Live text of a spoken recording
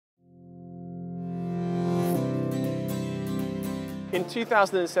In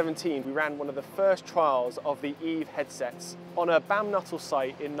 2017, we ran one of the first trials of the Eave headsets on a BAM Nuttall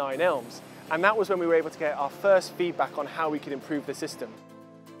site in Nine Elms, and that was when we were able to get our first feedback on how we could improve the system.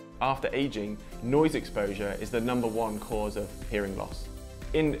 After aging, noise exposure is the #1 cause of hearing loss.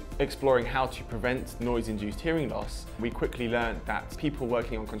 In exploring how to prevent noise-induced hearing loss, we quickly learned that people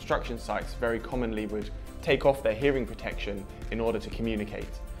working on construction sites very commonly would take off their hearing protection in order to communicate.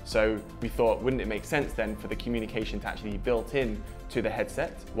 So we thought, wouldn't it make sense then for the communication to actually be built in to the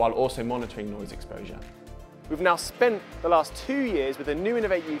headset while also monitoring noise exposure? We've now spent the last 2 years with a new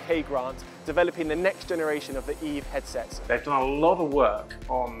Innovate UK grant developing the next generation of the Eave headsets. They've done a lot of work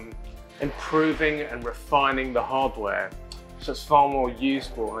on improving and refining the hardware so it's far more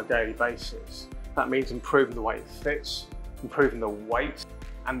usable on a daily basis. That means improving the way it fits, improving the weight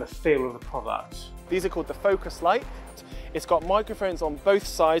and the feel of the product. These are called the Focus Light. It's got microphones on both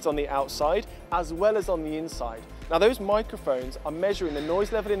sides on the outside as well as on the inside. Now those microphones are measuring the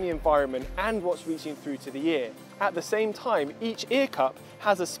noise level in the environment and what's reaching through to the ear. At the same time, each ear cup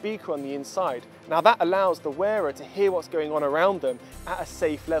has a speaker on the inside. Now that allows the wearer to hear what's going on around them at a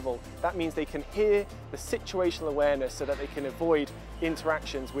safe level. That means they can hear the situational awareness so that they can avoid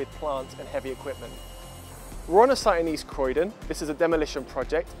interactions with plant and heavy equipment. We're on a site in East Croydon. This is a demolition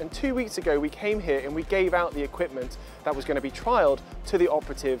project, and 2 weeks ago we came here and we gave out the equipment that was going to be trialled to the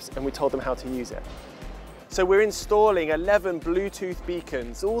operatives and we told them how to use it. So we're installing 11 Bluetooth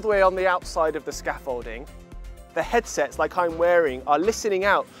beacons all the way on the outside of the scaffolding. The headsets, like I'm wearing, are listening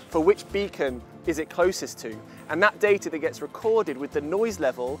out for which beacon is it closest to, and that data that gets recorded with the noise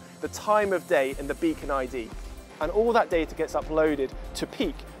level, the time of day and the beacon ID. And all that data gets uploaded to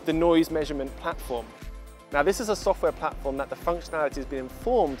Peak, the noise measurement platform. Now this is a software platform that the functionality has been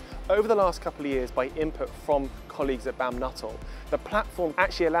informed over the last couple of years by input from colleagues at BAM Nuttall. The platform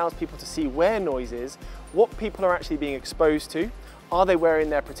actually allows people to see where noise is, what people are actually being exposed to, are they wearing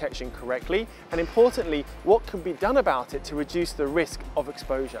their protection correctly, and importantly, what can be done about it to reduce the risk of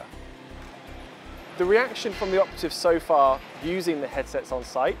exposure. The reaction from the operatives so far using the headsets on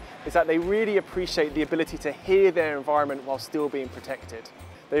site is that they really appreciate the ability to hear their environment while still being protected.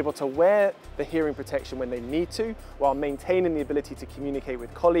 They're able to wear the hearing protection when they need to, while maintaining the ability to communicate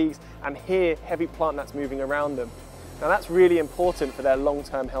with colleagues and hear heavy plant that's moving around them. Now that's really important for their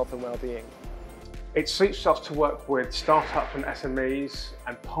long-term health and well-being. It suits us to work with startups and SMEs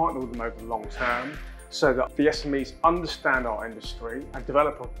and partner with them over the long term so that the SMEs understand our industry and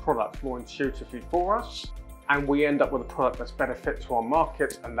develop a product more intuitively for us, and we end up with a product that's better fit to our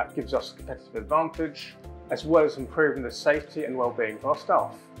market and that gives us a competitive advantage, as well as improving the safety and well-being of our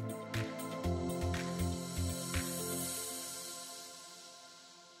staff.